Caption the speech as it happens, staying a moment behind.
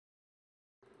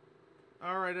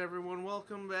Alright everyone,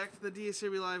 welcome back to the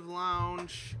DSAB Live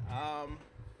Lounge.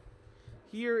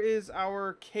 Here is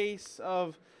our case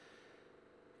of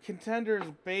Contenders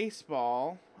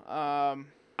Baseball.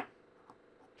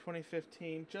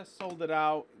 2015, just sold it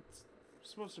out. It's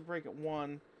supposed to break at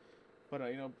 1, but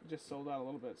just sold out a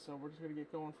little bit, so we're just going to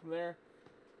get going from there.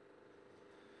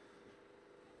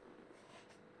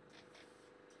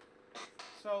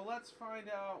 So let's find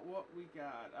out what we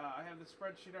got. I have the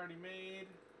spreadsheet already made.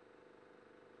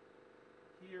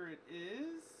 Here it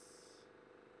is.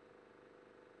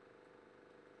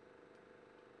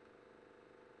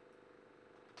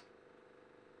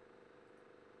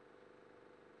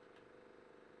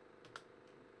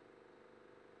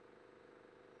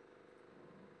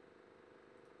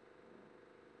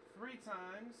 Three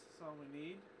times, that's all we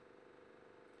need.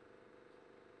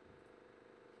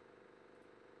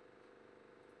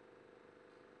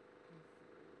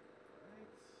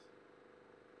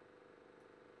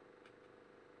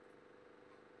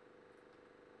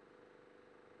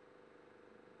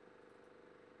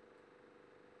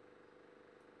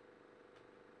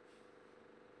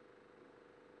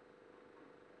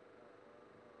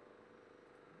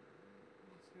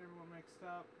 Let's get everyone mixed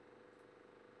up.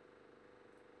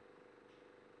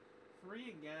 3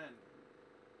 again.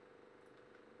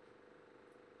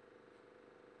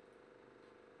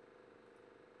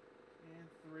 And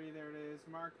 3, there it is.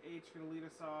 Mark H gonna lead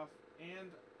us off and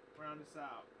round us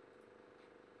out.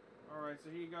 Alright,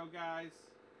 so here you go, guys.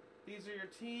 These are your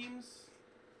teams.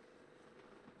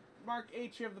 Mark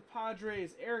H, you have the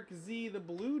Padres. Eric Z, the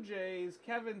Blue Jays.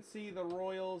 Kevin C, the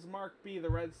Royals. Mark B, the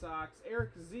Red Sox. Eric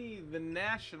Z, the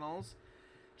Nationals.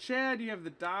 Chad, you have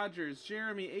the Dodgers.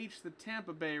 Jeremy H, the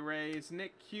Tampa Bay Rays.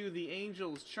 Nick Q, the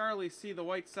Angels. Charlie C, the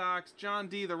White Sox. John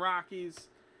D, the Rockies.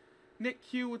 Nick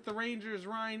Q with the Rangers.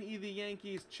 Ryan E, the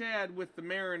Yankees. Chad with the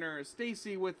Mariners.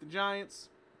 Stacy with the Giants.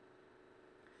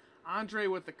 Andre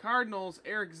with the Cardinals.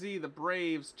 Eric Z, the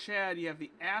Braves. Chad, you have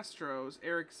the Astros.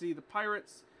 Eric Z, the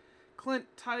Pirates. Clint,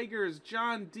 Tigers.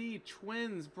 John D,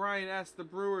 Twins. Brian S, the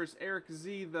Brewers. Eric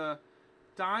Z, the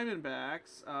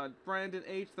Diamondbacks. Brandon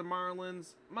H, the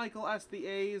Marlins. Michael S, the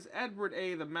A's. Edward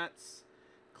A, the Mets.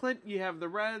 Clint, you have the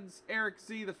Reds. Eric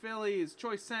Z, the Phillies.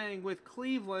 Choi Sang with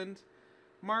Cleveland.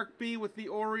 Mark B with the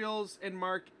Orioles. And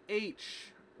Mark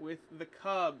H with the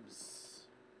Cubs.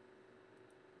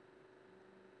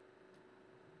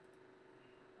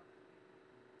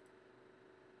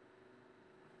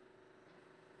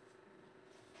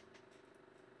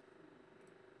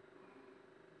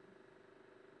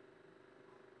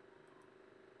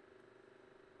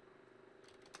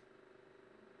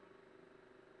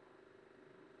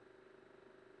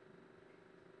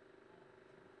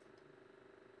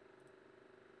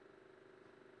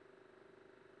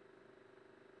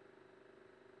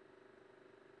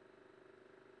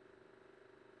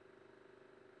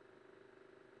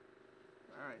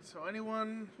 Alright, so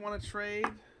anyone want to trade?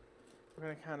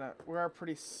 We are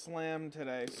pretty slammed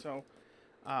today, so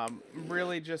I'm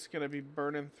really just going to be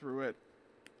burning through it.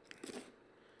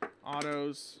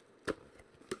 Autos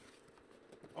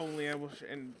only,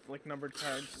 and numbered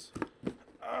cards.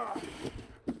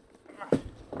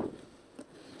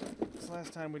 This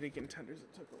last time we did Contenders,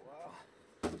 it took a while.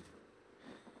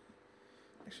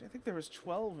 Actually, I think there was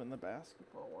 12 in the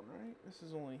basketball one, right? This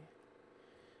is only...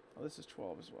 Oh, this is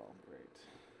 12 as well. Great.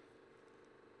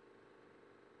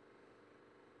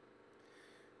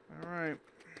 Alright.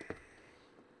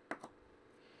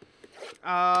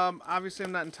 Obviously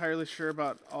I'm not entirely sure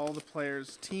about all the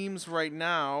players' teams right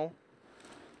now.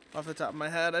 Off the top of my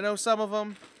head. I know some of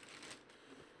them.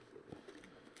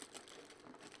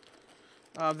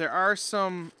 There are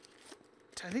some...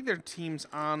 I think there are teams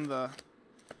on the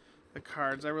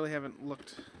cards. I really haven't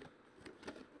looked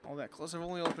all that close. I've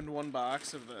only opened one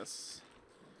box of this.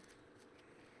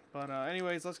 But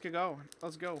anyways, let's get going.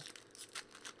 Let's go.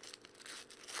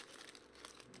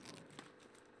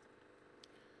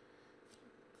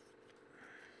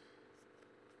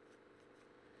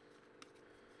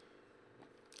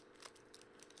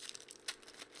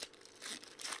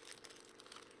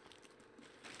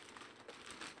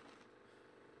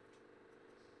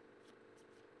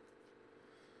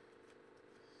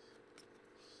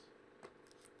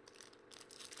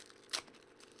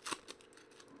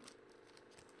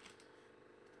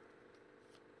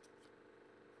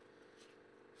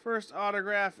 First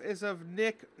autograph is of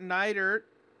Nick Neidert.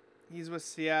 He's with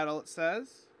Seattle, it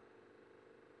says.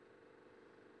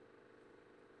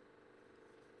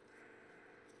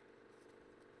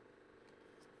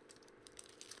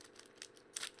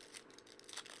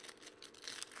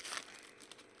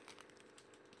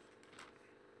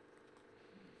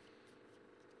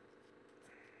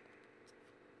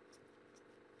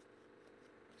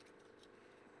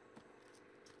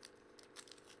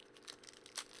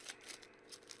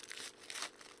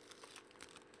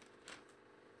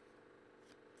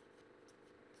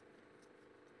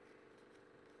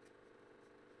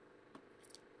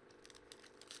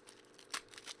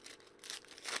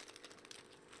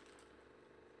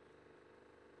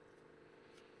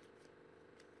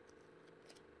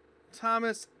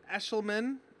 Thomas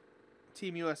Eshelman,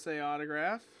 Team USA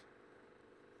autograph.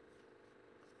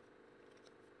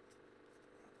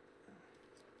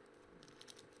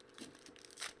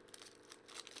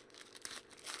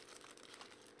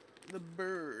 The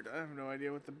bird. I have no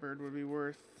idea what the bird would be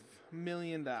worth. $1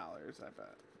 million, I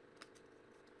bet.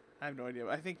 I have no idea.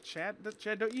 I think Chad,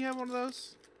 don't you have one of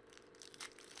those?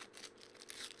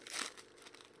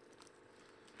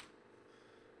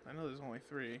 I know there's only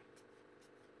 3.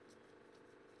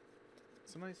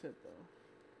 It's a nice hit, though.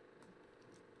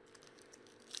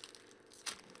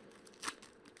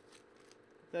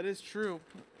 That is true.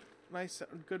 Nice,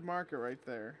 good marker right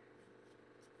there.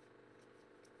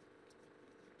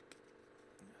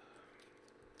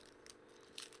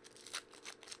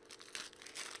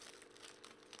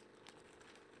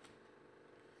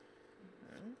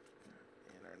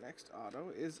 Next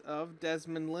auto is of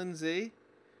Desmond Lindsay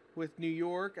with New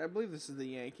York. I believe this is the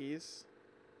Yankees.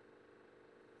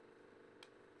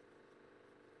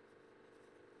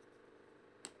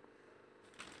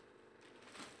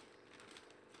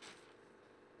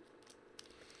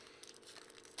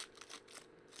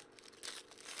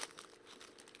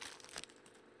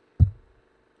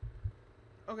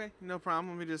 Okay, no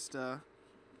problem. Let me just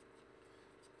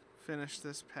finish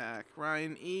this pack.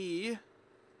 Ryan E.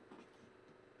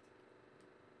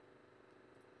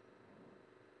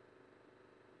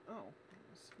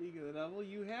 Speak of the devil,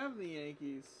 you have the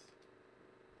Yankees.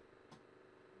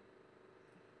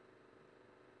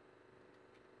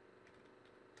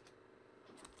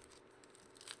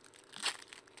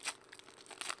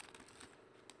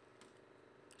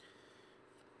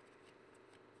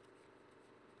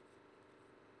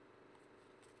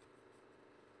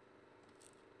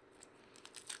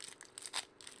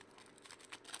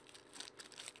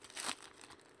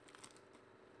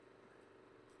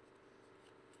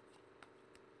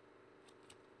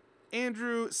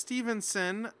 Andrew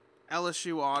Stevenson,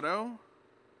 LSU auto.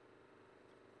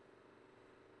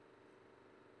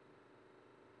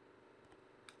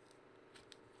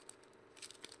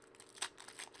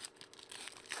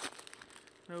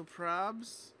 No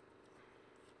probs.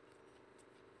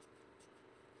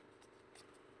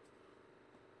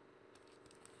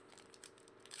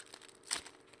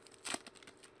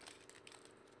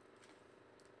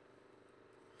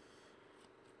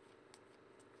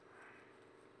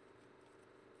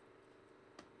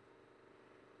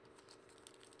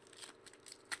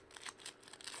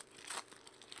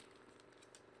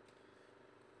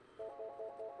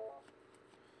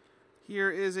 Here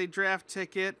is a draft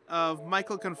ticket of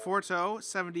Michael Conforto,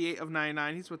 78 of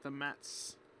 99. He's with the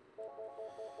Mets.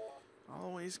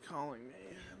 Always calling me.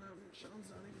 Sean's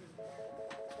not even here.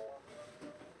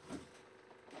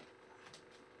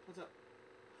 What's up?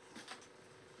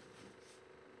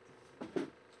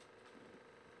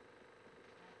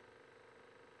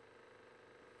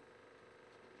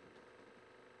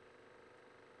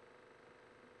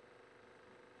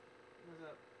 What's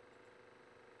up?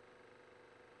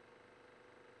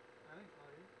 I didn't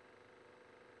call you.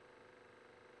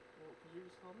 Well, because you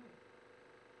just called me.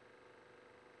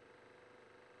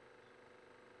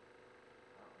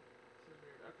 Oh, this is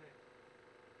weird. Okay.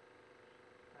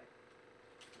 Hi.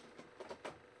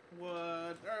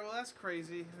 What? Alright, well that's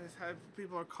crazy.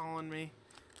 People are calling me.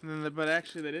 And then but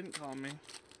actually they didn't call me.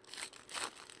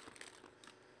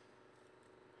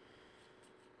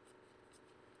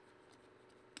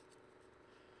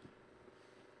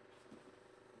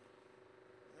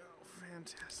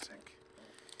 Fantastic.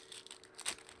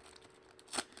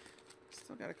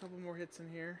 Still got a couple more hits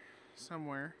in here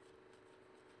somewhere.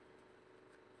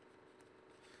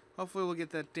 Hopefully we'll get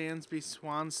that Dansby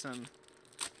Swanson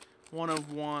 1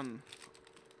 of 1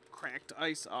 cracked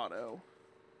ice auto.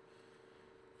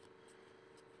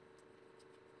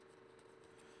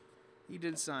 He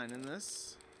did sign in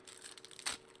this.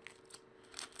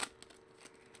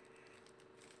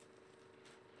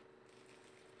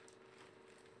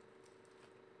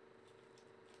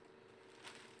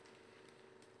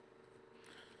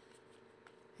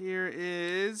 Here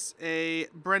is a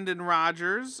Brendan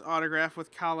Rodgers autograph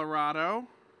with Colorado.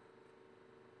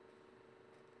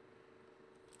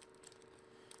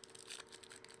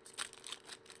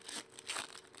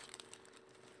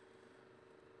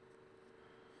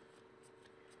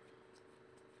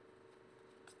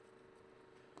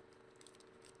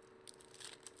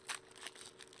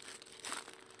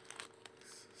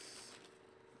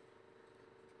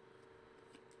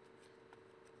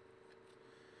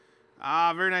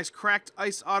 Ah, very nice. Cracked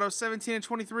ice auto, 17 and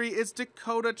 23. It's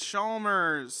Dakota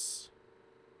Chalmers.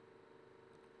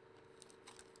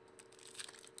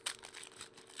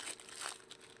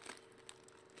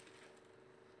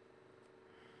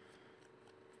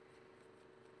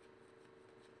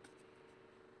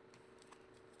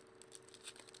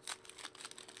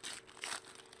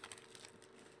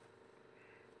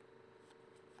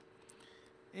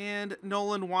 And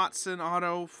Nolan Watson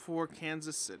auto for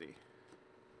Kansas City.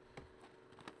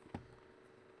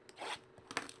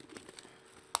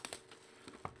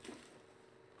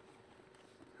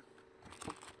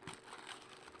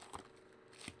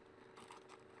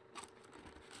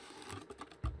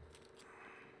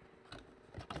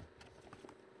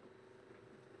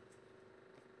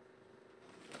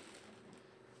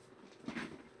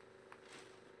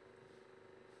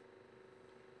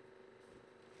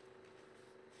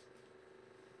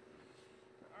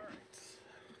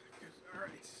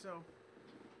 So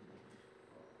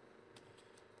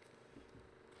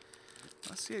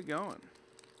let's see it going.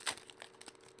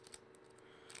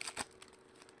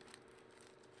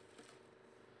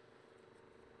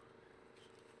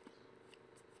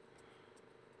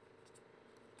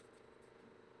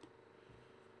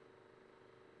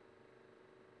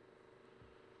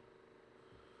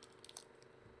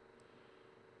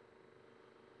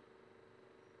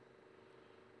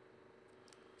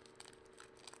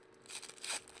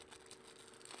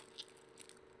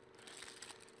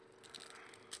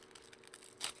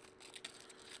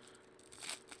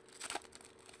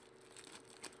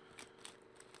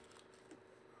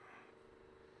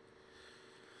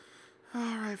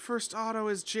 All right, first auto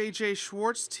is J.J.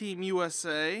 Schwartz, Team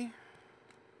USA.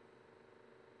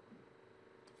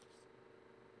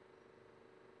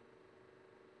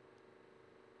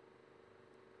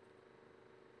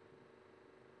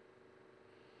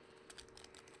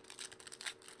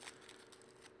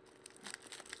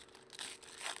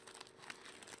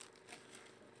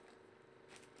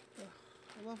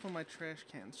 I love when my trash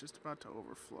can's just about to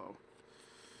overflow.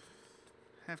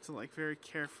 Have to like very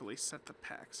carefully set the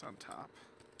packs on top.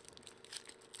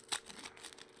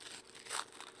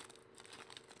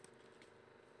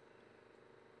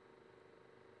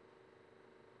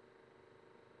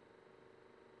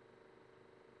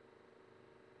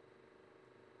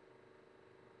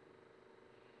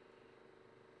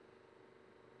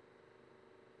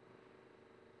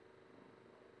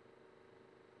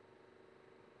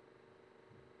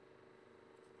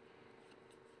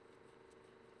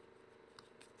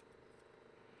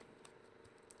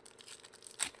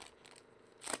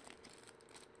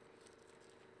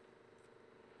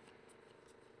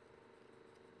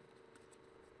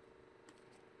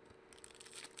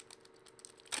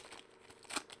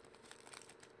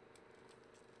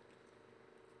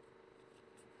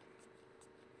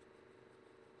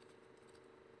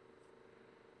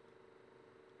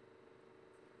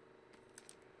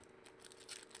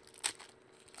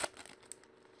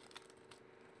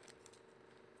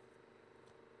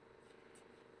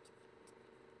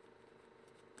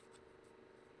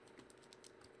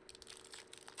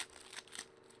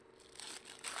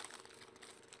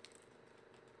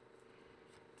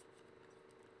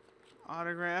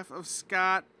 Autograph of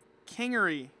Scott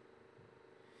Kingery.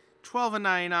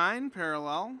 12/99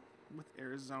 parallel with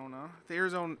Arizona. The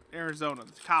Arizona,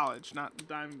 the college, not the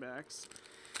Diamondbacks.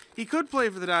 He could play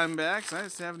for the Diamondbacks. I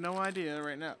just have no idea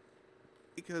right now.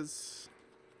 Because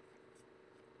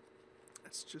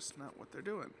that's just not what they're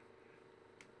doing.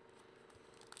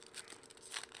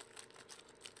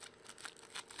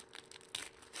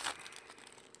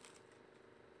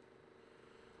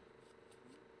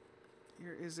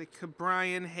 Here is a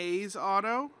Cabrian Hayes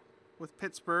auto with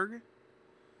Pittsburgh.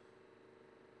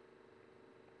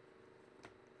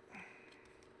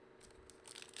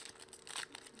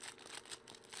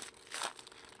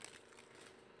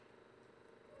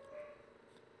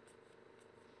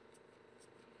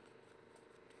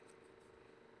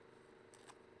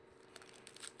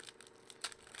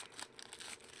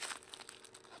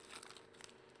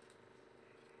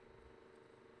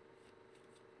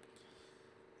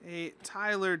 A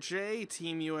Tyler J.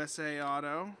 Team USA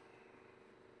auto.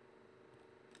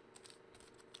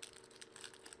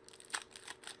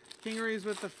 Kingery's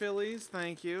with the Phillies,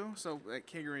 thank you. So that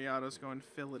Kingery auto's going to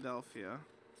Philadelphia.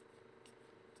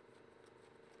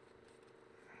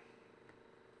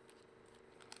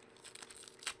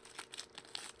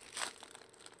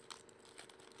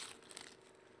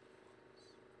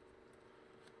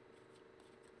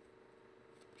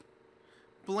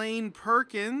 Blaine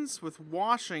Perkins with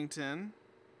Washington.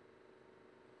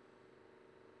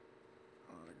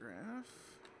 Autograph.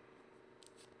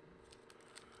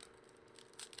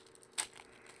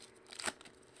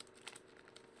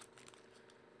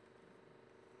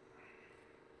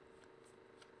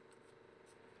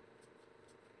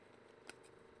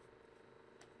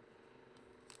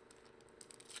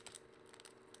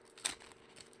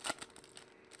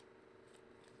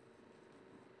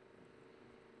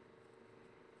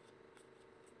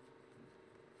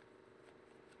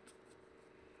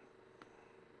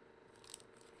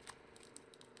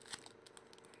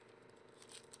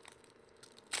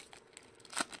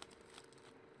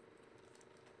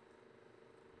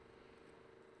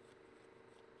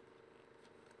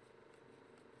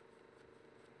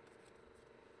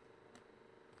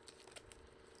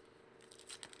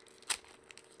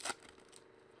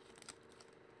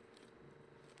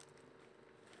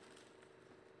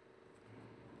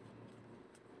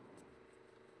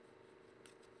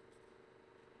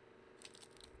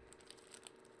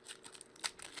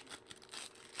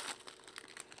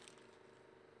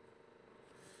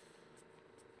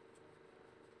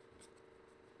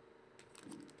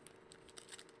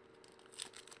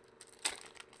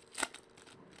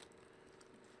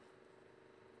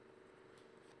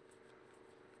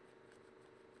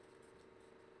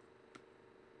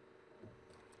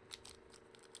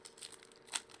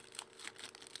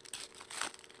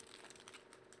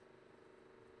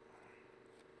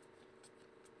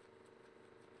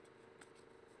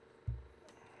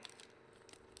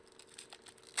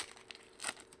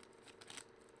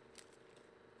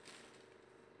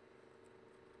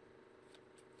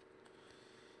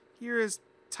 Here is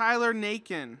Tyler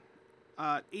Nakin,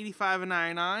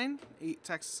 85/99, 8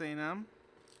 Texas A&M.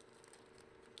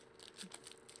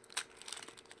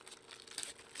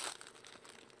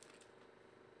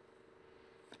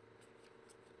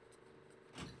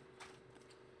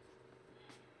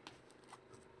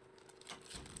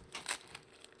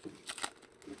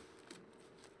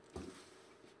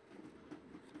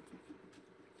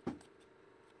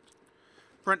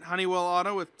 Brent Honeywell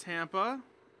auto with Tampa.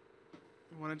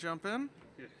 You want to jump in?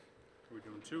 Yeah. Are we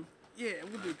doing 2? Yeah,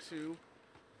 we'll do 2. Sorry,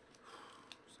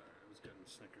 I was getting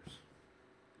Snickers.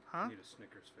 Huh? I need a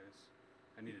Snickers face.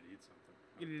 I need to eat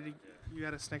something. You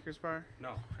got a Snickers bar? No,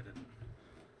 I didn't.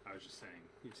 I was just saying.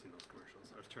 You've seen those commercials.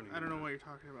 I was turning. I don't know what you're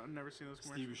talking about. I've never seen those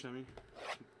commercials. Steve Buscemi?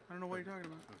 I don't know what you're talking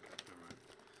about. Okay, never mind.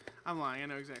 I'm lying. I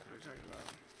know exactly what you're talking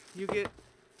about.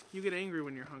 You get angry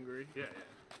when you're hungry. Yeah.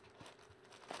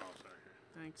 Oh, sorry.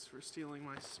 Thanks for stealing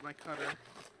my cutter.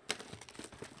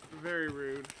 Very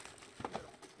rude.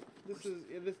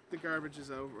 The garbage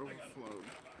is overflowed.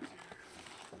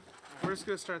 We're just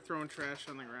gonna start throwing trash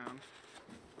on the ground.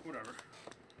 Whatever.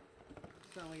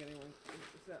 It's not like anyone.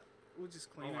 We'll just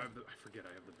clean it. I forget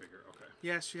I have the bigger. Okay.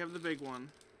 Yes, you have the big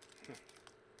one.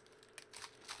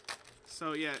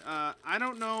 So yeah, I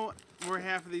don't know where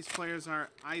half of these players are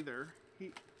either.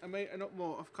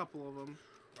 Well, a couple of them.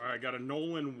 All right, I got a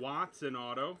Nolan Watson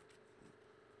auto.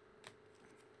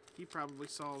 He probably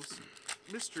solves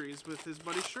mysteries with his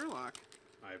buddy Sherlock.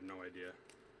 I have no idea.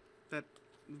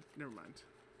 Never mind.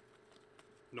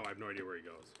 No, I have no idea where he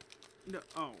goes. No.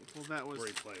 Oh, well, that was where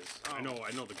he plays. Oh. I know.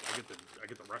 I get the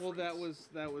reference. Well, that was.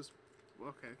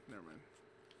 Okay, never mind.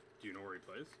 Do you know where he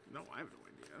plays? No, I have no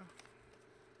idea.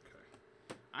 Okay.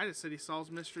 I just said he solves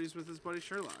mysteries with his buddy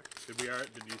Sherlock. Did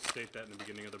you state that in the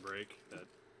beginning of the break that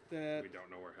we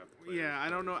don't know where half the players? Yeah, I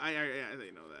don't know. I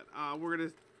didn't know that. We're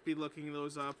gonna be looking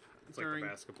those up. It's like the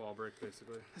basketball break,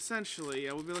 basically. Essentially,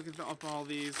 yeah. We'll be looking up all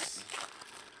these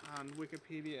on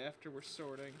Wikipedia after we're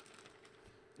sorting.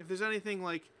 If there's anything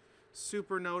like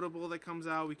super notable that comes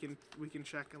out, we can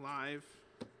check live.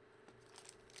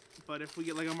 But if we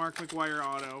get like a Mark McGuire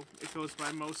auto, it goes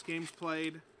by most games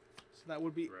played. So that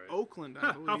would be Oakland,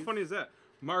 I believe. How funny is that?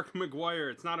 Mark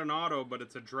McGuire. It's not an auto, but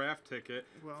it's a draft ticket.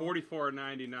 Well,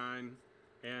 $44.99,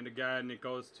 and again, it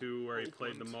goes to where he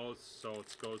played the most, so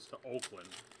it goes to Oakland.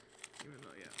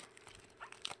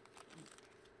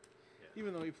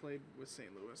 Even though he played with St.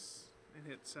 Louis and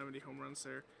hit 70 home runs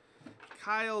there.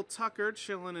 Kyle Tucker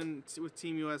chilling with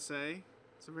Team USA.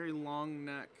 It's a very long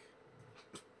neck.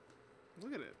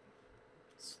 Look at it.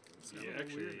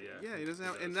 Yeah, he doesn't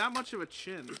have, and not much of a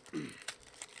chin.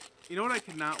 You know what I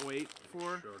cannot wait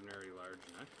for? Extraordinary large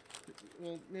neck.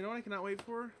 Well, you know what I cannot wait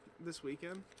for this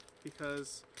weekend?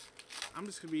 Because I'm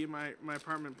just gonna be in my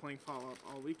apartment playing Fallout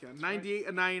all weekend.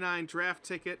 98/99 draft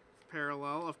ticket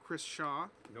parallel of Chris Shaw.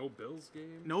 No Bills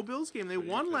game? No Bills game. They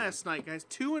won last night, guys.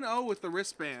 2-0 with the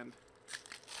wristband.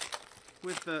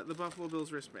 With the Buffalo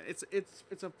Bills wristband.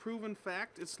 It's a proven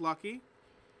fact. It's lucky.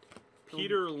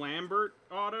 Peter Lambert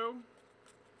auto.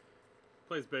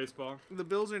 Plays baseball. The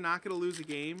Bills are not going to lose a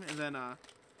game, and then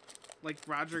like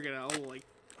Roger Goodell will like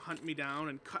hunt me down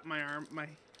and cut my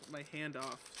hand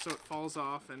off, so it falls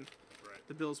off, and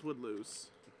the Bills would lose.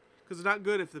 Because it's not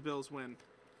good if the Bills win.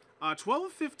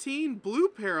 12/15 blue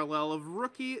parallel of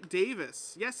Rookie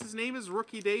Davis. Yes, his name is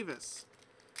Rookie Davis.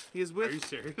 He is with. Are you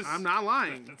serious? I'm not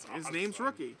lying. That's his awesome. name's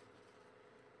Rookie.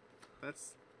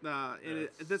 That's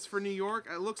for New York.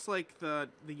 It looks like the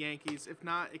Yankees. If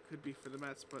not, it could be for the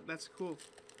Mets. But that's cool.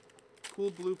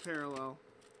 Cool blue parallel.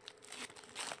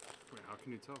 Wait, how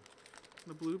can you tell?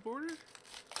 The blue border?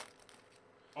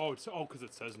 Oh, because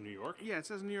it says New York. Yeah, it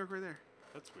says New York right there.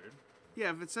 That's weird.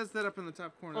 Yeah, if it says that up in the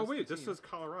top corner. Oh wait, this says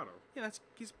Colorado. Yeah,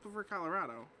 he's for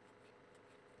Colorado.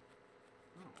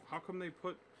 Oh, how come they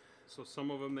put? So some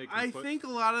of them they can I think a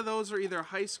lot of those are either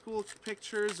high school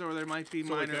pictures or there might be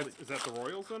minor. Is that the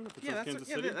Royals then? If it yeah, says Kansas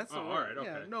City? That's the all right. Okay.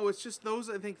 Yeah, no, it's just those.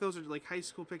 I think those are like high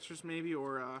school pictures maybe,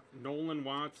 or Nolan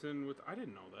Watson with. I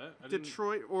didn't know that.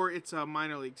 Detroit, or it's a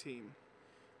minor league team.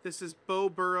 This is Bo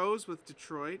Burrows with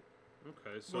Detroit.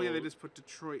 Okay, so well, yeah, they just put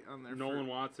Detroit on there. Nolan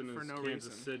Watson is no Kansas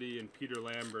reason. City, and Peter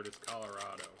Lambert is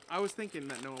Colorado. I was thinking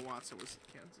that Noah Watson was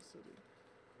Kansas City.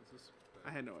 I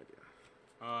had no idea.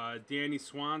 Danny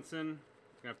Swanson.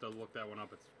 You have to look that one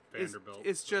up. It's Vanderbilt.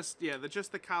 It's just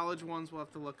the college ones we'll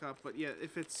have to look up. But yeah,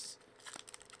 Gotcha.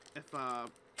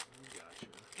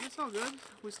 It's all good.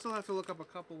 We still have to look up a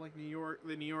couple like the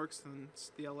New Yorks and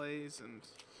the LAs and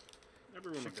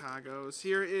Chicago's.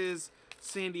 Here is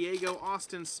San Diego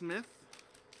Austin Smith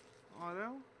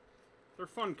auto. They're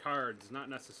fun cards, not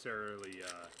necessarily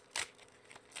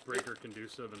breaker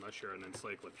conducive unless you're an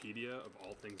encyclopedia of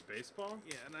all things baseball.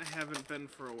 Yeah, and I haven't been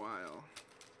for a while.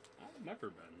 I've never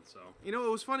been, so. You know, it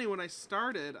was funny when I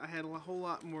started. I had a whole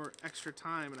lot more extra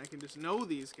time, and I can just know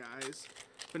these guys.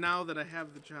 But now that I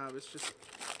have the job, it's just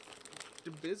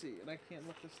too busy, and I can't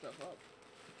look this stuff up.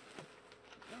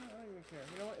 I don't even care.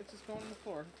 You know what? It's just going on the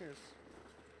floor. Who cares?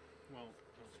 Well,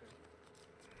 okay.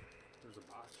 There's a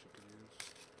box you can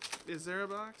use. Is there a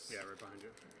box? Yeah, right behind you.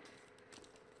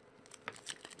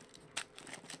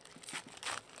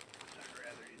 I'd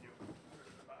rather you do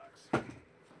the box.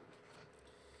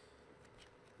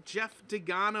 Jeff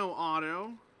Degano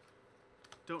auto.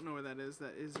 Don't know where that is.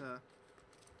 That is a.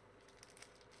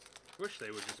 Wish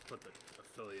they would just put the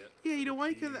affiliate. Yeah, you know why?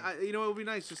 You know, it would be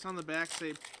nice just on the back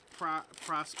say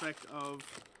prospect of.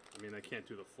 I mean, I can't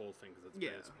do the full thing because it's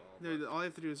baseball. No, all I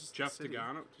have to do is just Jeff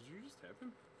Degano. Did you just have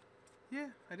him? Yeah,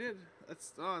 I did.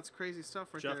 That's crazy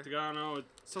stuff right Jeff there. Jeff Degano.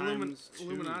 It's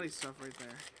Illuminati stuff right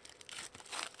there.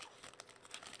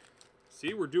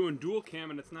 See, we're doing dual cam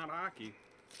and it's not hockey.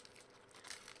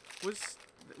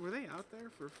 Were they out there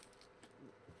for?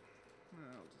 No,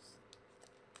 just.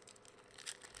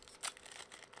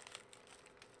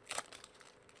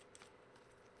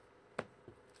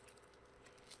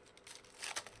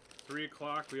 3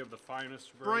 o'clock, we have the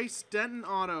finest break. Bryce Denton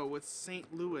auto with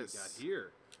St. Louis. What we got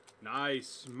here?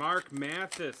 Nice. Mark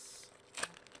Mathis.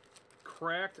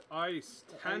 Cracked ice.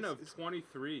 10 of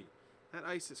 23. That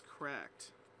ice is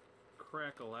cracked.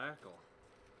 Crack-a-lackle.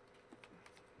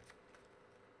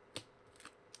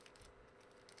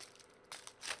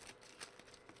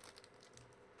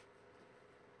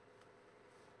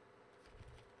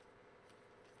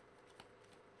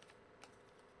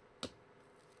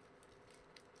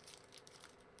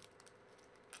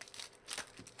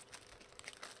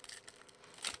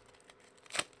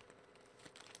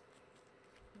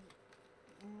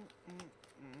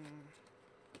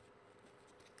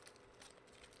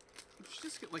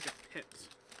 Just get like a pit.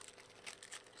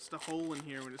 Just a hole in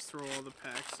here and we just throw all the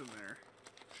packs in there.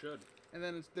 Should. And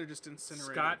then they're just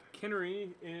incinerated. Scott Kinnery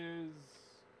is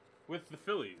with the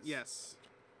Phillies. Yes.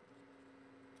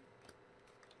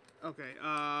 Okay.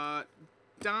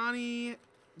 Donnie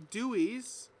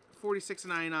Dewey's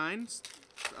 46.99.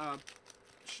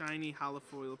 Shiny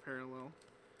holofoil parallel.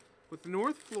 With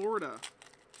North Florida.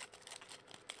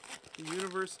 The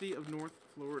University of North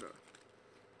Florida.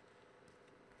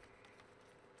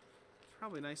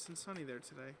 Probably nice and sunny there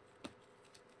today.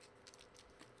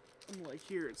 Unlike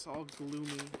here, it's all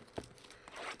gloomy.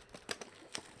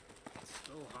 It's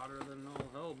still hotter than all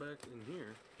hell back in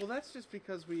here. Well, that's just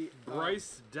because we...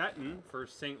 Bryce Denton for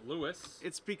St. Louis.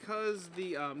 It's because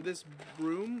the this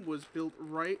room was built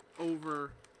right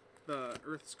over the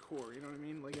Earth's core. You know what I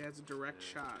mean? Like, it has a direct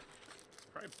shot. It's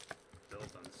probably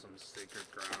built on some sacred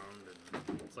ground,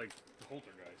 and it's like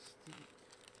Poltergeist.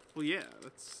 Well, yeah,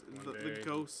 that's the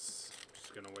ghosts...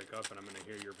 Gonna wake up and I'm gonna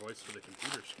hear your voice through the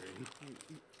computer screen.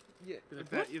 Yeah, like,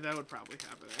 that would probably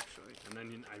happen actually. And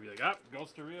then I'd be like, "Ah,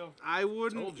 ghosts are real." I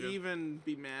wouldn't even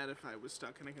be mad if I was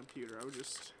stuck in a computer. I would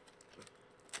just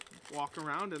walk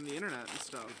around in the internet and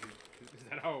stuff. Is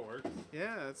that how it works?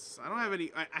 Yeah, I don't have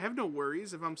any. I have no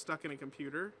worries if I'm stuck in a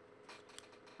computer.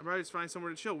 I'd probably just find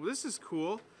somewhere to chill. Well, this is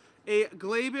cool. A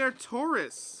Gleyber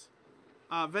Torres,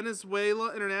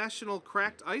 Venezuela International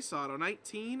cracked ice auto,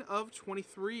 19 of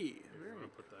 23.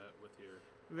 Put that with your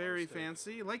very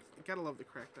fancy. Gotta love the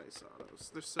cracked ice autos.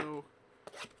 They're so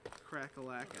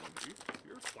crack-a-lackin'.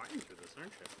 You're flying through this,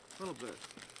 aren't you? A little bit.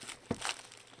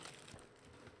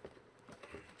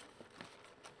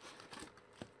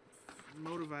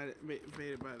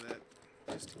 Motivated by that.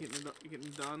 Just to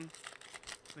getting done.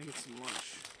 I get some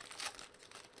lunch.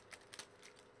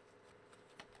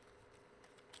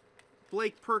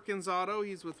 Blake Perkins auto.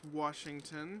 He's with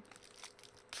Washington.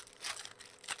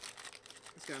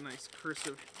 He's got a nice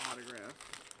cursive autograph.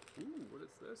 Ooh, what is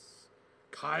this?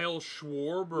 Kyle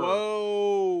Schwarber.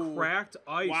 Whoa. Cracked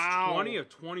ice. Wow. 20 of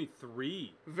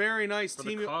 23. Very nice. For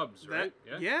the Cubs, right?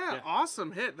 Yeah,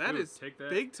 awesome hit. That is take that.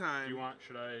 Big time. Do you want,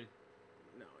 should I?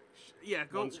 No. Yeah,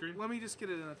 go. One screen? Let me just get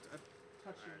it in a touch.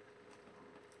 Of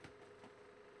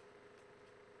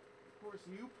course,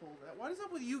 you pulled that. What is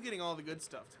up with you getting all the good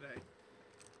stuff today?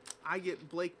 I get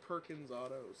Blake Perkins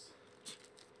autos.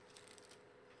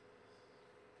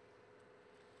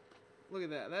 Look at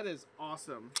that. That is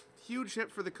awesome. Huge hit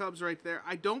for the Cubs right there.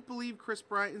 I don't believe Chris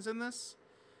Bryant's in this.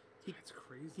 That's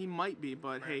crazy. He might be,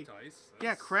 but cracked ice?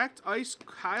 Yeah, cracked ice.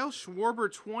 Kyle Schwarber,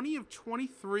 20 of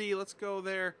 23. Let's go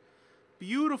there.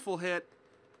 Beautiful hit.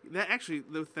 That actually,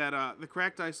 with that, the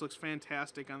cracked ice looks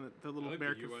fantastic on the little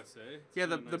bear. The USA. Yeah,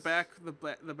 the back.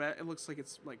 It looks like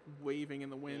it's like waving in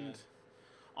the wind.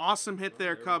 Awesome hit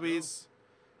there, There we Cubbies.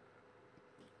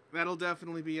 That'll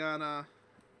definitely be on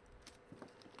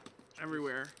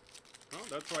everywhere. Oh,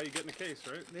 that's why you get in the case,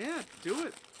 right? Yeah, do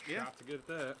it. Yeah. Shot to get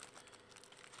that.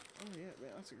 Oh yeah,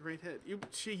 man, that's a great hit. You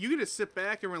get to sit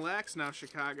back and relax now,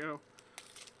 Chicago.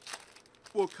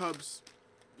 Well, Cubs,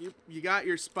 you got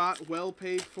your spot well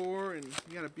paid for, and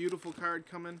you got a beautiful card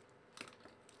coming.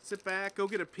 Sit back, go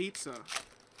get a pizza.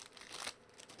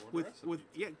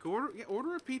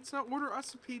 Order a pizza. Order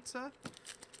us a pizza.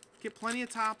 Get plenty of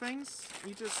toppings.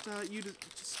 You just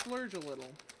splurge a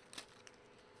little.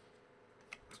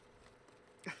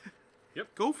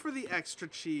 Yep. Go for the extra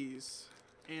cheese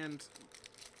and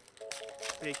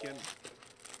bacon.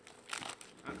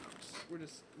 I don't know. We're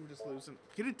just losing.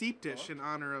 Get a deep dish in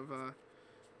honor of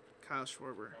Kyle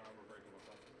Schwarber.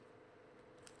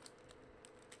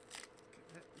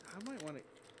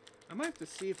 I might have to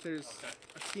see if there's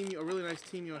a really nice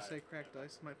Team USA cracked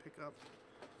ice I might pick up.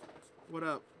 What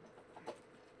up?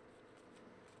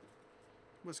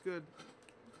 What's good?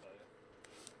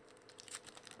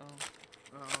 Oh.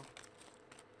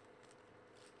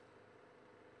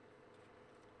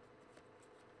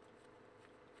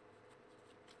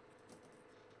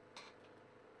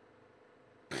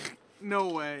 No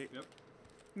way. Yep.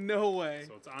 No way.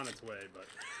 So it's on its way, but...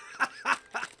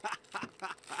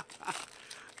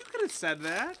 You could have said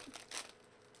that.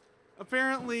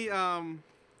 Apparently, Well,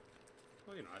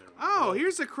 you know, I didn't Oh,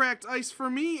 here's a cracked ice for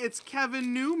me. It's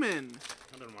Kevin Newman.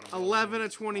 I didn't want to 11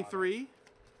 of 23.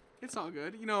 It's all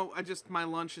good. You know, my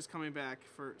lunch is coming back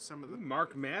for some of the...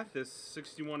 Mark Mathis,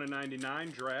 61 of 99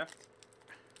 draft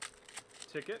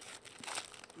ticket.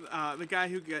 The guy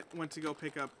who went to go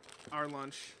pick up our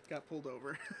lunch got pulled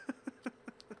over.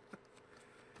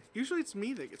 Usually it's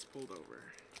me that gets pulled over.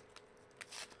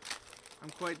 I'm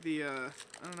quite the, I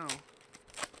don't know.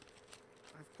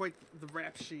 I've quite the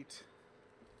rap sheet.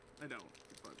 I don't,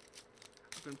 but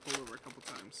I've been pulled over a couple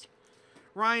times.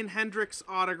 Ryan Hendricks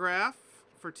autograph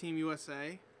for Team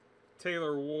USA.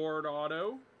 Taylor Ward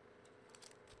auto.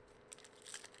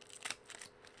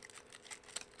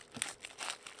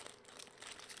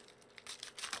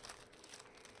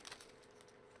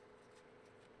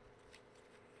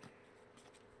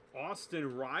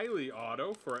 Austin Riley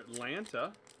auto for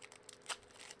Atlanta.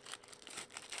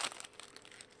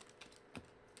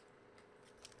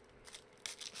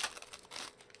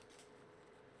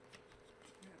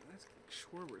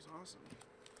 Schwarber's awesome.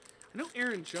 I know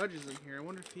Aaron Judge is in here. I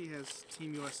wonder if he has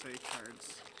Team USA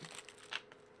cards.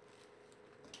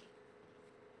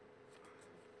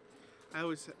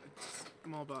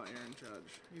 I'm all about Aaron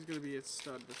Judge. He's going to be a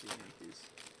stud with the Yankees.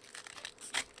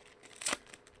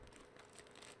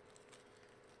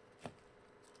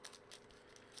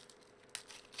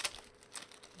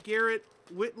 Garrett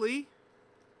Whitley.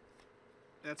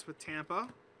 That's with Tampa.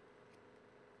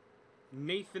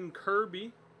 Nathan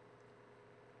Kirby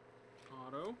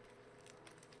auto.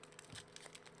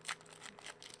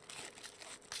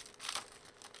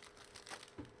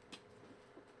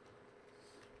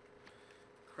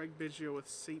 Craig Biggio with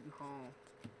Seton Hall.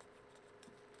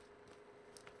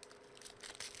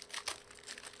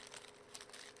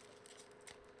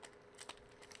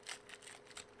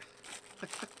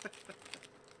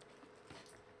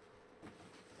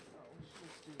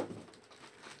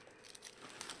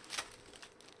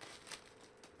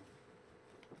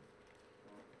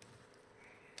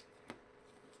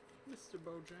 Mr.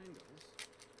 Bojangles.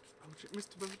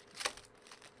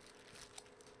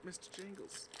 Mr.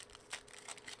 Jangles.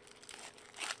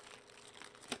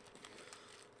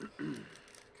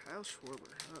 Kyle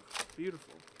Schwarber. Oh,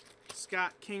 beautiful.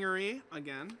 Scott Kingery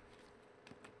again.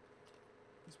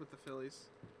 He's with the Phillies.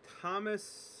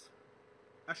 Thomas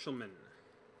Eshelman.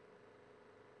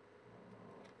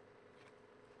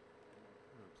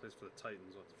 Plays for the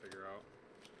Titans. We'll have to figure out.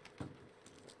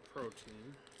 Pro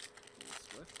team.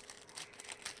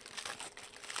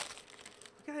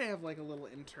 I gotta have like a little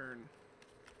intern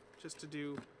just to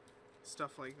do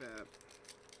stuff like that.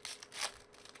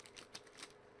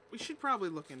 We should probably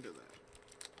look into that.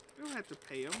 We don't have to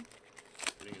pay him.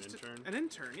 Getting an intern? An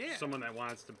intern, yeah. Someone that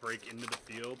wants to break into the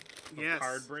field of Yes.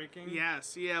 card breaking?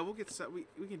 Yes, yeah, we'll get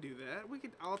we can do that.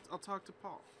 I'll talk to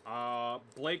Paul.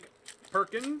 Blake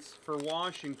Perkins for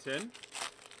Washington.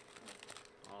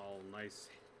 All nice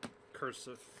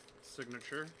cursive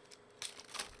signature.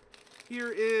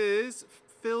 Here is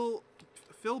Phil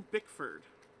Bickford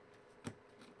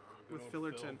with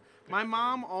Fullerton. My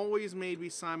mom always made me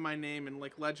sign my name in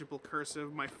like legible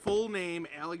cursive, my full name,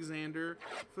 Alexander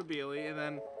Fabili,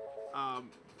 and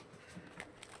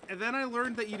then I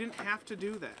learned that you didn't have to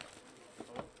do that.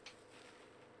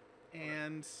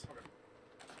 And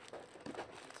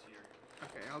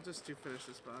I'll just finish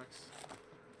this box.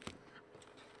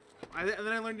 And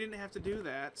then I learned you didn't have to do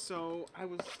that, so I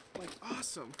was like,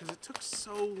 awesome, because it took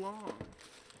so long.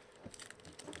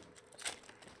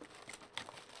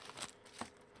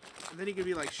 And then you could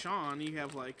be like Sean, you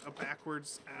have like a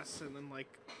backwards S and then like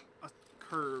a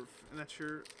curve, and that's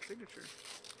your signature.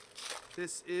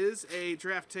 This is a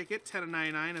draft ticket,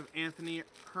 10/99 of Anthony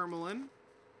Hermelin.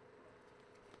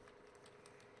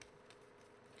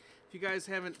 If you guys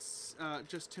haven't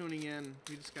just tuning in,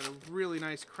 we just got a really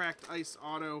nice cracked ice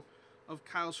auto of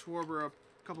Kyle Schwarber a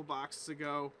couple boxes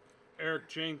ago. Eric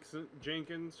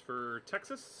Jenkins for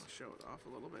Texas. I'll show it off a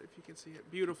little bit if you can see it.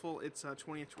 Beautiful. It's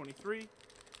 20/23.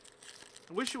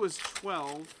 I wish it was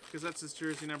 12 because that's his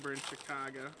jersey number in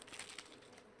Chicago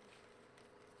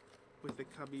with the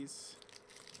Cubbies.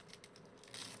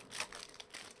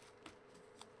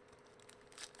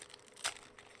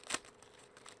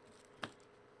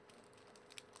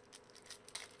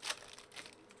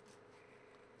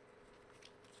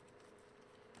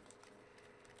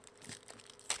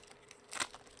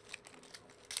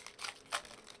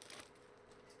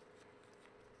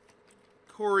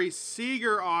 Corey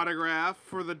Seager autograph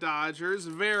for the Dodgers.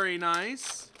 Very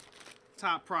nice.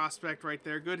 Top prospect right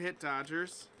there. Good hit,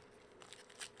 Dodgers.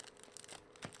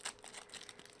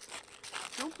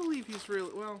 Don't believe he's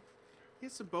really... Well, he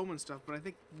has some Bowman stuff, but I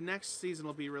think next season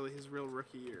will be really his real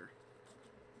rookie year.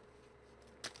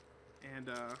 And,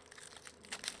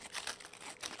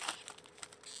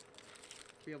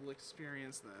 be able to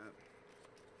experience that.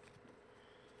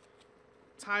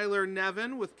 Tyler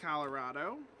Nevin with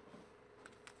Colorado.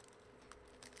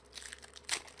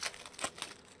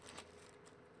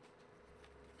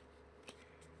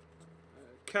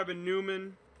 Kevin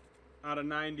Newman out of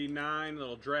 99,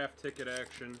 little draft ticket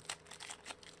action.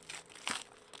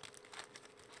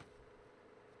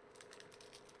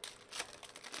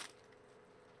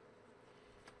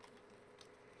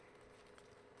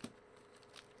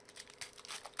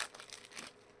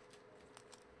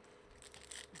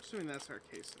 I'm assuming that's our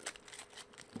case set.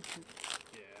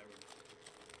 Yeah,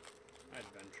 I'd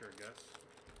venture a guess.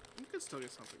 You could still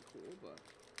get something cool, but...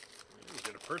 You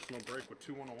get a personal break with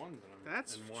 2 101s in them.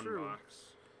 That's in one true. box.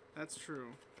 That's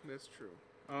true. That's true.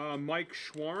 Mike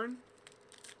Schwarn,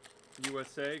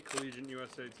 USA, Collegiate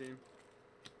USA team.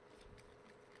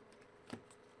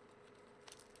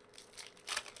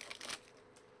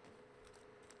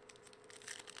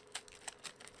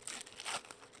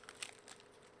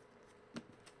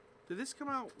 Did this come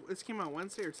out? This came out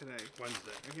Wednesday or today?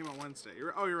 Wednesday. It came out Wednesday.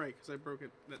 You're right, because I broke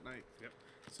it that night. Yep.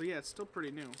 So yeah, it's still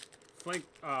pretty new.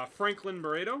 Franklin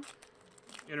Barreto,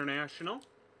 International,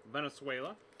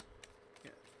 Venezuela. Yeah.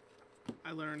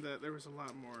 I learned that there was a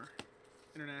lot more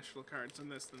international cards in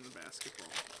this than the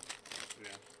basketball.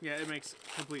 Yeah. Yeah, it makes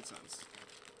complete sense.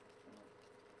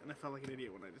 And I felt like an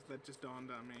idiot when that just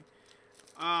dawned on me.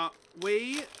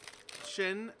 Wei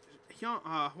Shen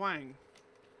Huang.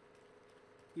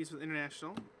 He's with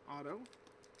International Auto.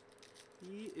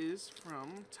 He is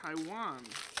from Taiwan.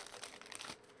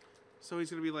 So he's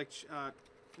gonna be like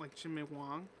Chin-Mei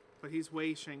Wang, but he's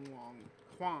Wei Sheng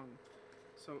Huang.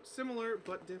 So similar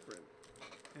but different.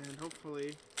 And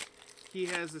hopefully he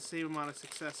has the same amount of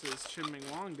success as Chin-Mei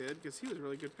Wang did, because he was a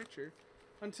really good pitcher.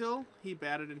 Until he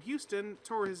batted in Houston,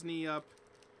 tore his knee up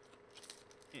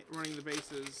running the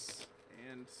bases,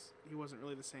 and he wasn't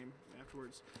really the same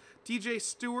afterwards. DJ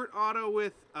Stewart auto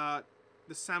with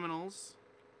the Seminoles.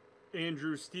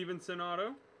 Andrew Stevenson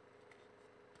auto.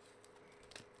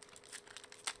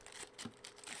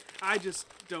 I just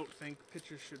don't think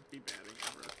pitchers should be batting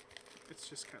ever. It's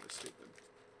just kind of stupid.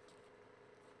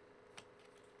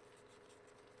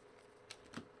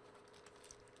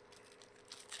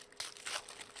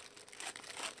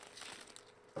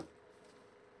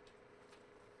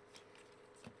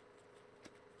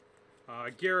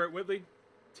 Garrett Whitley,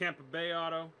 Tampa Bay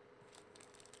auto.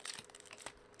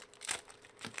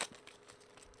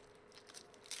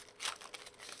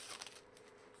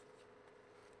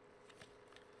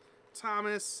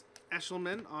 Thomas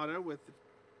Eshelman auto with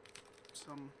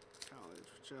some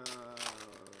college.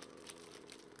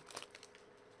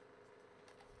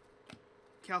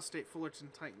 Cal State Fullerton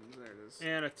Titans. There it is.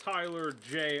 And a Tyler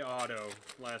J auto.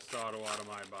 Last auto out of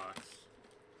my box.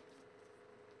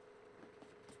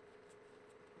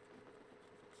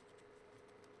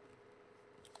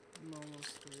 I'm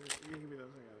almost there. You can give me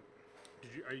those. I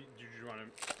got it. Did you want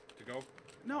to go?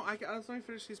 No, let me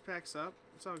finish these packs up.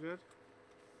 It's all good.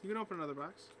 You can open another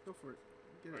box. Go for it.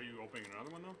 Get Are it. you opening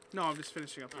another one though? No, I'm just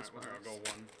finishing up this Alright, box. I'll go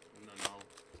one and then I'll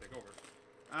take over.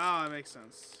 Oh, that makes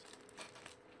sense.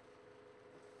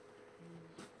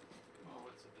 Oh,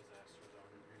 it's a disaster zone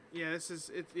in here. Yeah, this is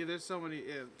it. Yeah, there's so many.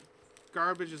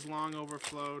 Garbage is long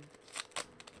overflowed.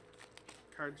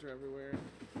 Cards are everywhere.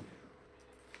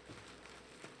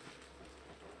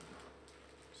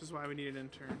 This is why we need an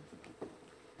intern.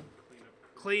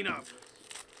 Clean up.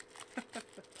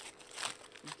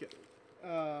 Okay.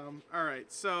 All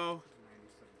right, so.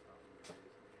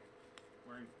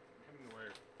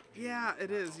 Yeah,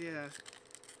 it is. Yeah.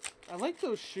 I like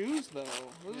those shoes though.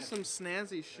 Those are some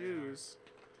snazzy shoes.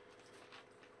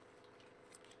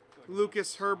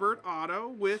 Lucas Herbert auto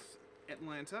with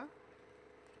Atlanta.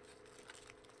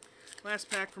 Last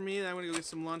pack for me. Then I'm gonna go get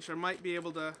some lunch. I might be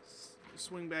able to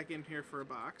swing back in here for a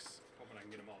box. Hoping I can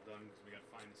get them all done because we got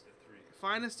Finest at 3.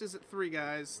 Finest is at 3,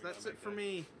 guys. That's it for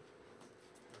me.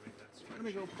 I'm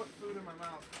gonna go put food in my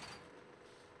mouth.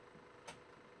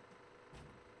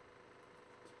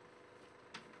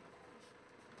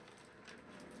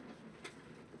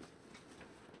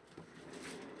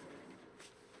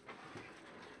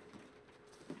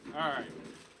 Alright.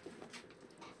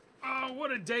 Oh, what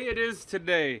a day it is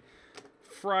today.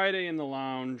 Friday in the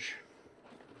lounge.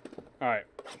 Alright,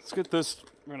 let's get this.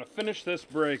 We're going to finish this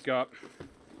break up.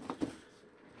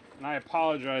 And I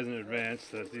apologize in advance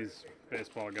that these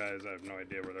baseball guys, I have no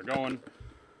idea where they're going.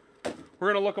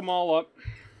 We're going to look them all up.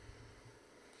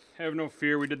 Have no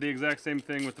fear. We did the exact same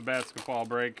thing with the basketball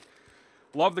break.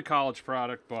 Love the college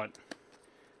product, but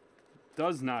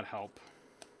does not help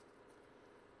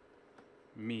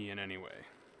me in any way.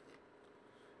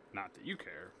 Not that you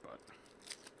care, but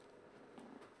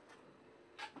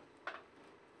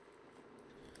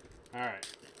all right.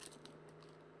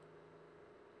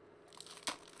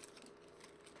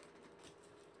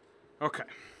 Okay.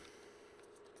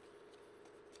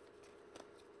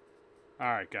 All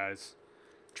right, guys.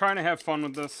 Trying to have fun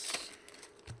with this.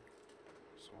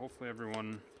 So hopefully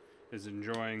everyone is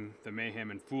enjoying the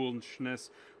mayhem and foolishness.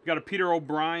 We got a Peter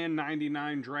O'Brien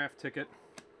 99 draft ticket.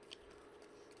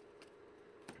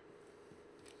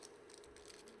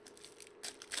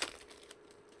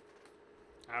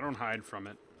 I don't hide from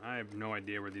it. I have no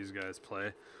idea where these guys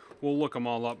play. We'll look them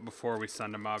all up before we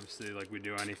send them, obviously, like we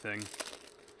do anything.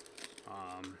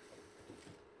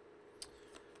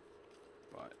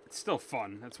 But it's still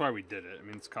fun. That's why we did it. I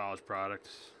mean, it's college product.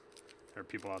 There are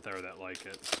people out there that like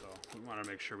it, so we want to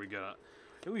make sure we get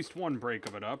at least one break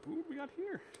of it up. Ooh, what we got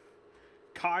here?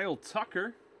 Kyle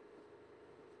Tucker,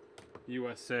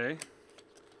 USA.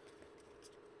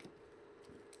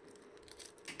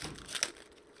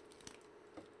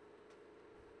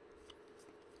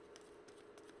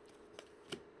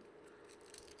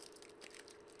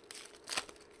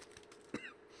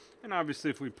 And obviously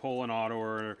if we pull an auto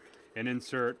or an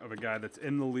insert of a guy that's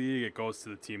in the league, it goes to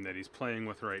the team that he's playing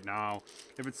with right now.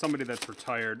 If it's somebody that's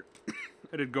retired,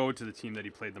 it'd go to the team that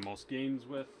he played the most games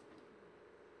with.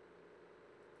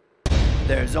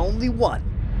 There's only one.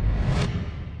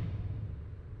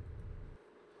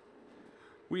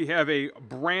 We have a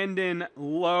Brandon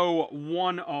Lowe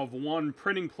 1/1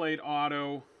 printing plate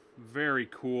auto. Very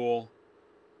cool.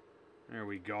 There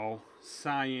we go.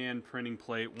 Cyan printing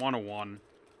plate 1/1.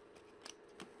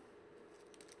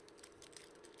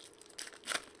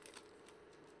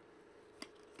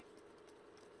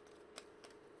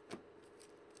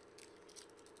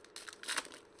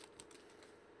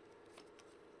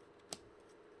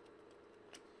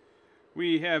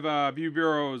 We have View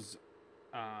Bureau's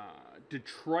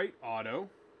Detroit auto.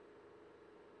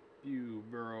 View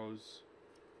Bureau's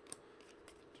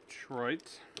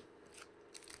Detroit.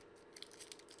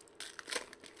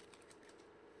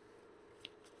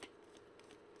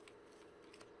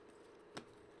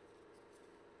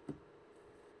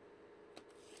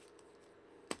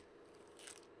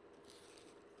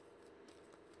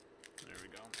 There we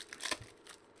go.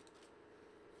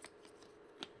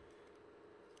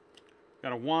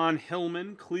 Got a Juan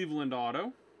Hillman Cleveland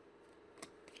auto.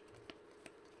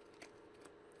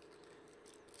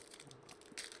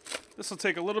 This will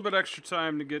take a little bit extra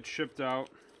time to get shipped out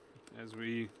as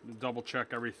we double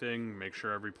check everything, make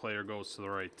sure every player goes to the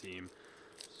right team.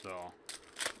 So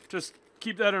just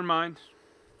keep that in mind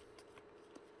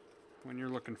when you're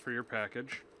looking for your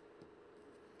package.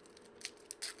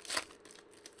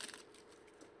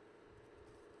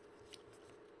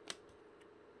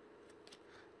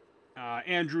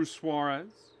 Andrew Suarez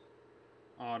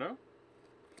auto.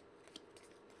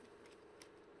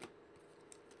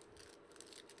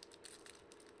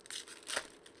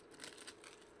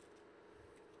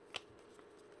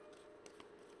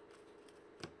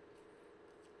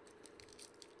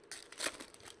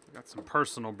 Got some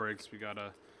personal breaks we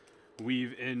gotta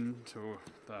weave into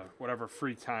the whatever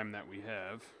free time that we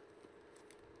have.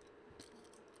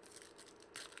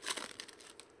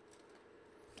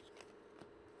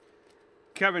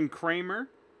 Kevin Kramer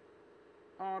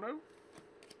auto.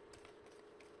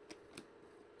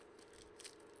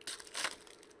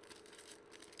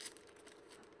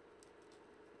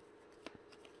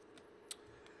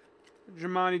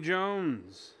 Jamani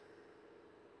Jones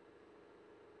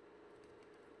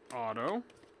auto.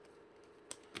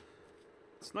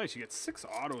 It's nice. You get 6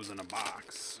 autos in a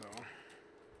box, so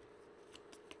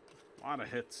a lot of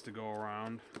hits to go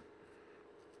around.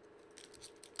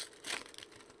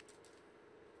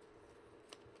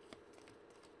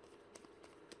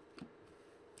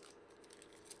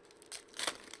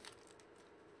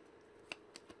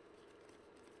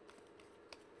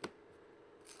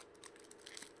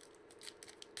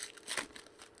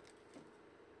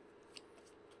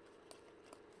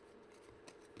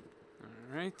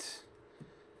 All right.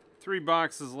 3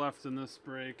 boxes left in this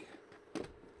break.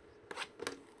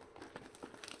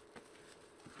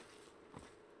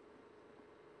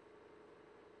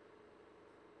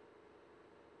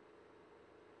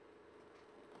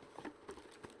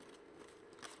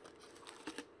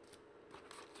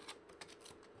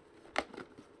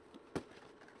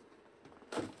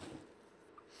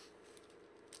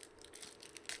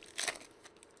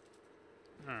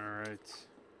 All right.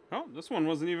 Oh, this one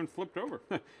wasn't even flipped over.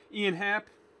 Ian Happ.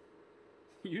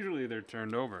 Usually they're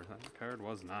turned over. That card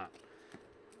was not.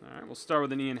 All right, we'll start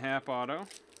with an Ian Happ auto.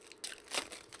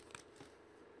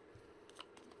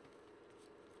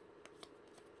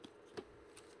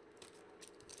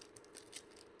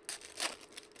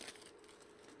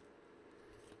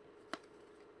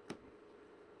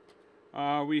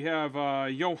 We have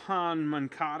Johan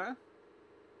Moncada,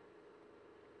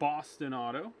 Boston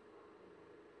auto.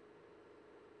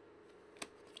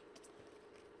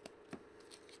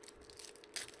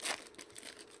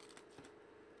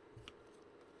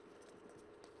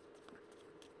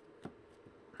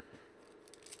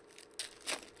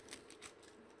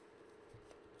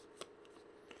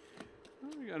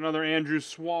 We got another Andrew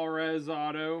Suarez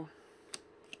auto.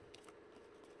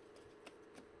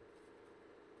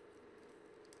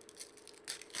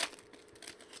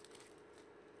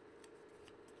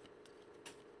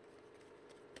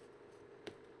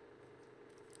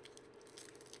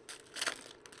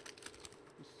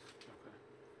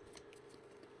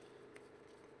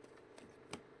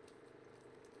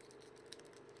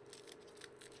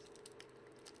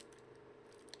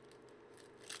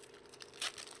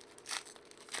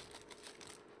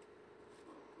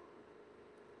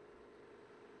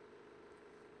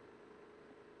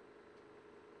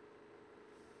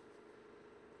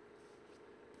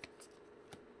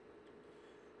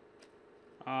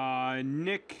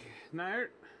 Nick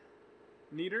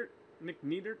Neidert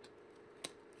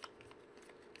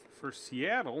for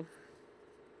Seattle.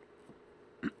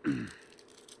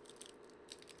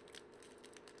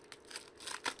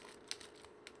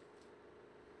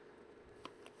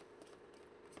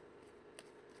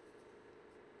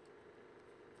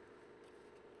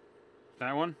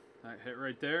 That one, that hit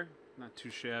right there, not too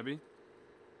shabby.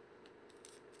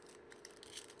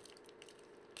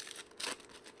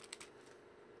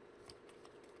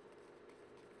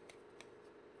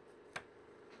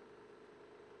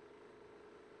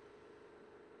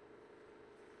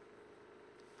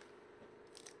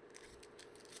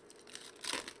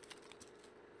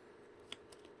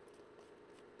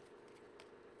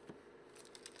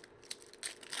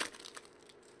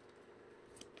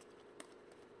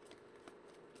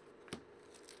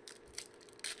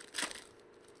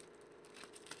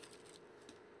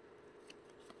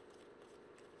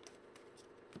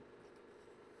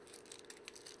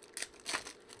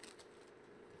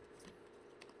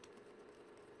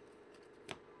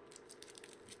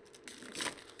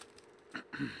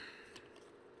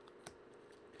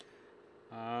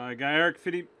 Guy Eric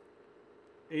Fitty,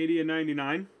 80 and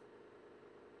 99.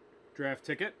 Draft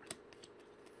ticket.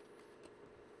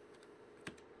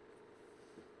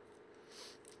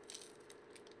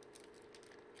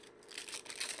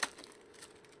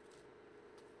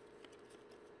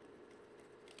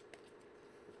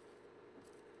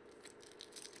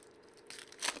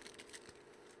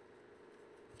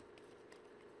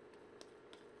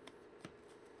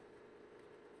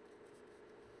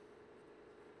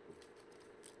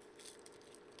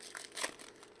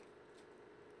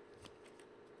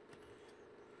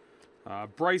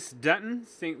 Bryce Denton,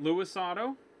 St. Louis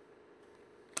auto.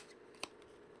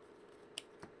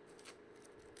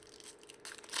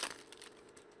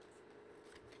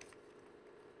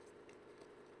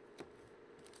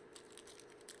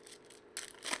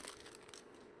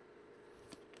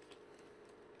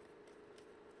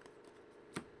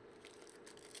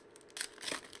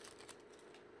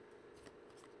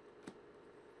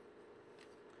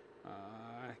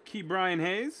 Key Brian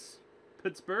Hayes,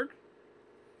 Pittsburgh.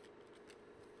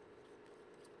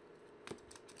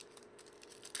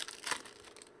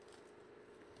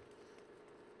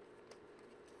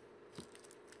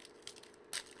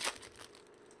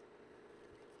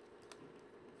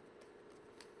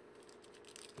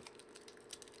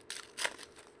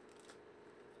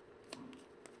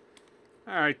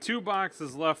 All right, 2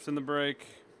 boxes left in the break.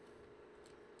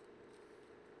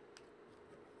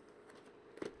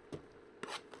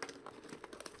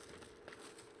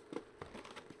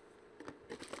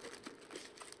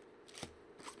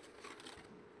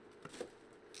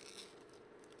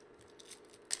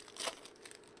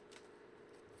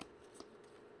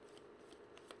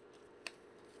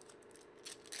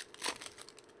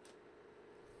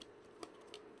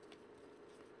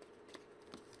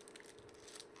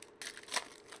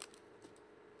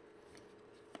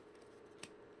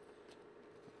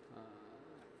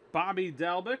 Bobby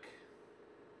Dalbec,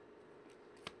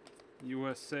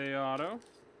 USA Auto.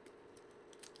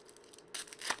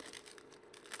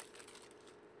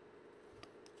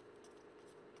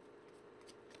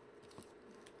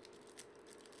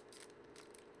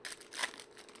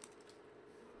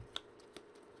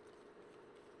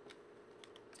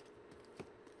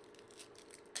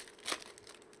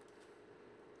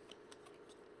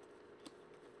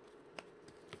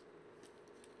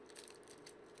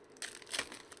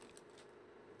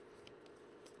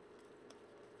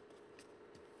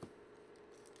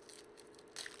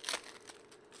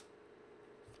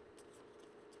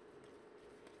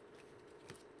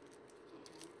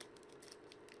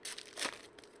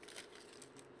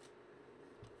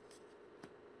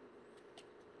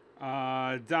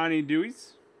 Donnie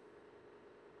Deweys.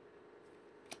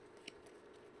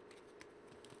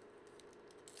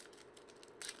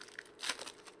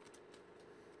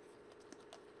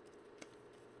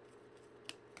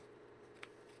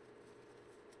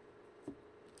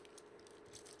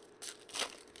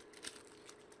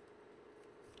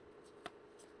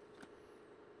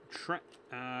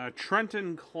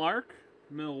 Trenton Clark,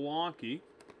 Milwaukee.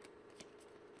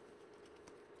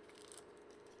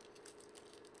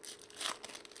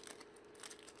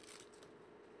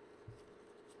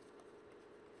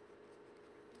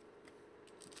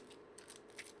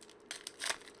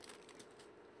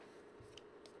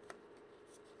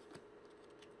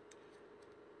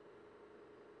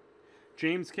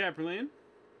 James Kaprielian.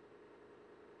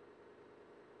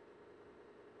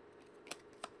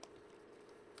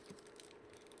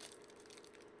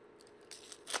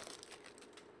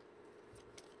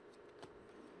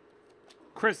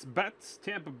 Chris Betts,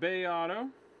 Tampa Bay Auto.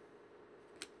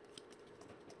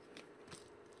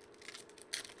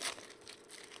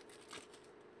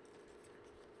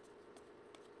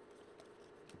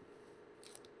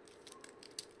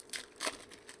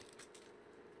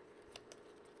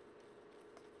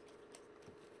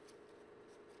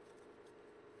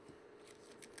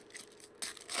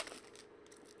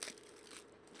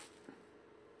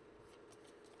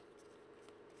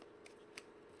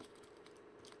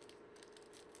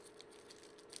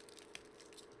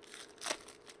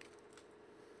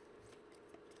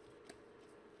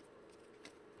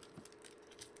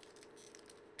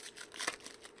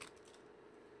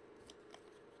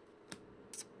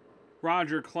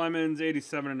 Roger Clemens,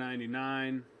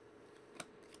 87/99.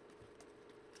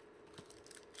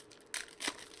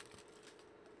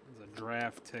 It's a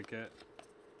draft ticket.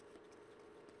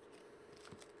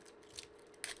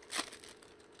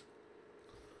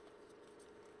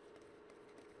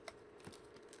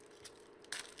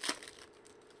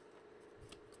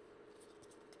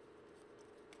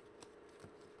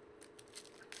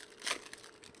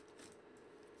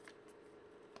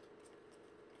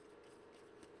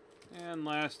 And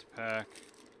last pack.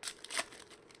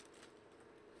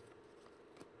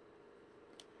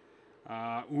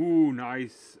 Ooh,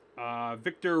 nice.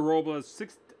 Victor Robles,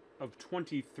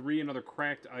 6/23, another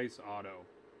cracked ice auto.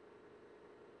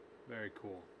 Very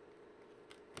cool.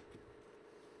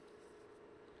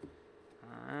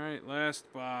 All right,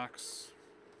 last box.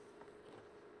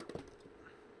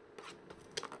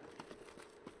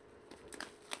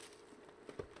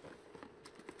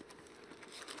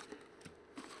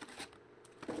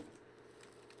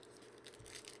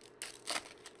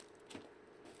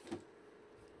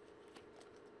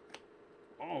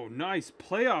 Oh, nice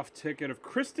playoff ticket of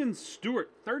Kristen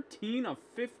Stewart,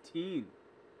 13/15.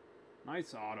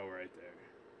 Nice auto right there.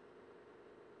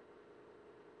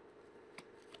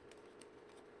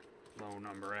 Low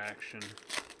number action.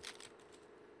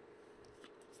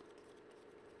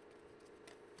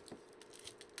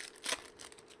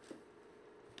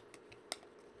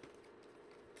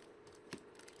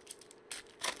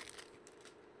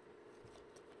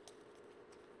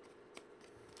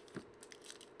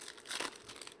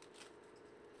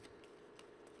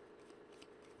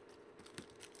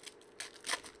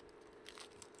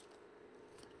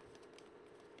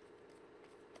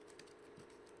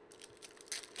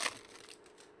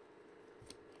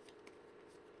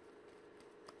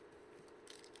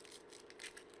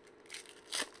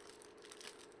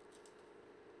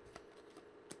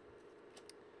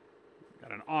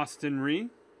 Austin Ree,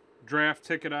 draft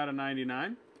ticket out of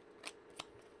 99.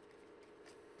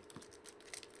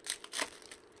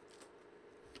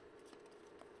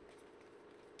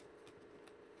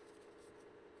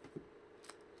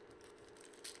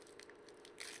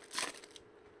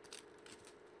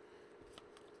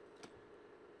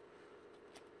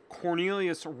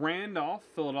 Cornelius Randolph,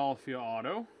 Philadelphia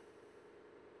auto.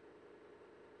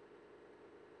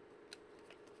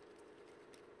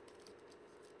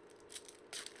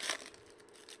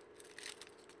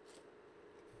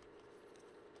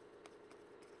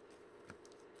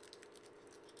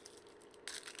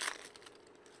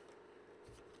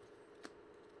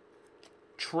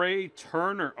 Trey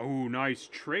Turner. Oh, nice.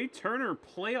 Trey Turner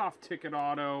playoff ticket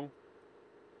auto.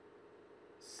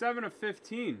 7 of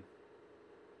 15.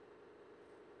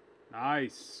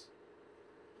 Nice.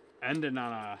 Ending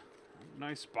on a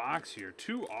nice box here.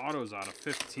 2 autos out of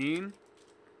 15.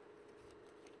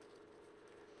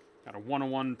 Got a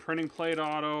 101 printing plate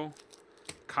auto.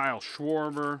 Kyle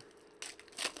Schwarber.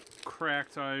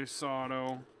 Cracked ice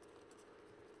auto.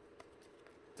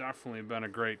 Definitely been a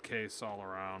great case all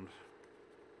around.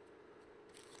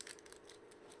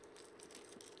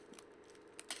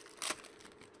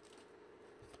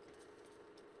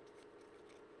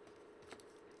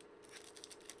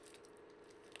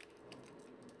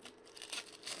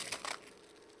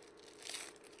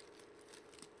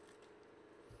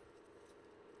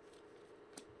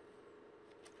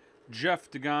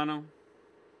 Jeff Degano.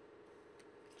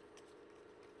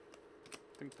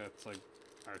 I think that's like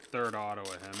our 3rd auto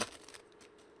of him.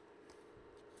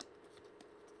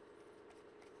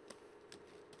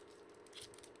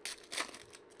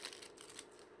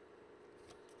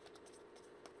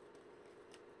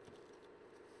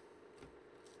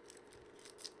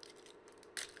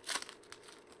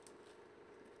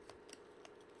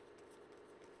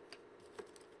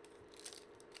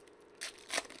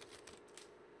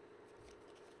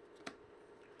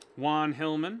 Juan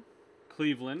Hillman,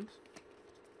 Cleveland.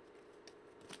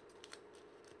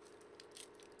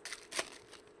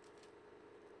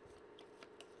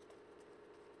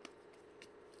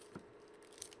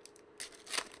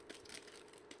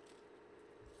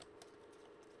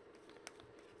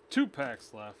 Two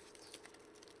packs left.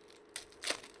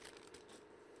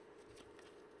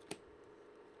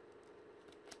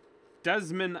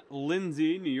 Desmond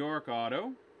Lindsay, New York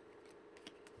auto.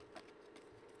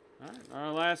 All right,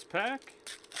 our last pack.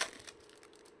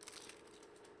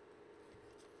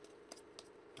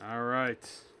 All right.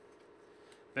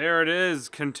 There it is.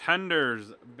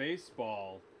 Contenders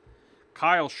baseball.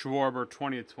 Kyle Schwarber,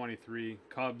 20/23.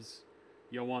 Cubs,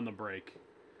 you won the break.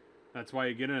 That's why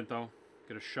you get in it, though.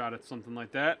 Get a shot at something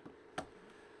like that.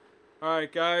 All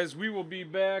right, guys. We will be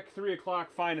back. 3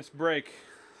 o'clock finest break.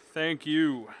 Thank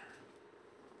you.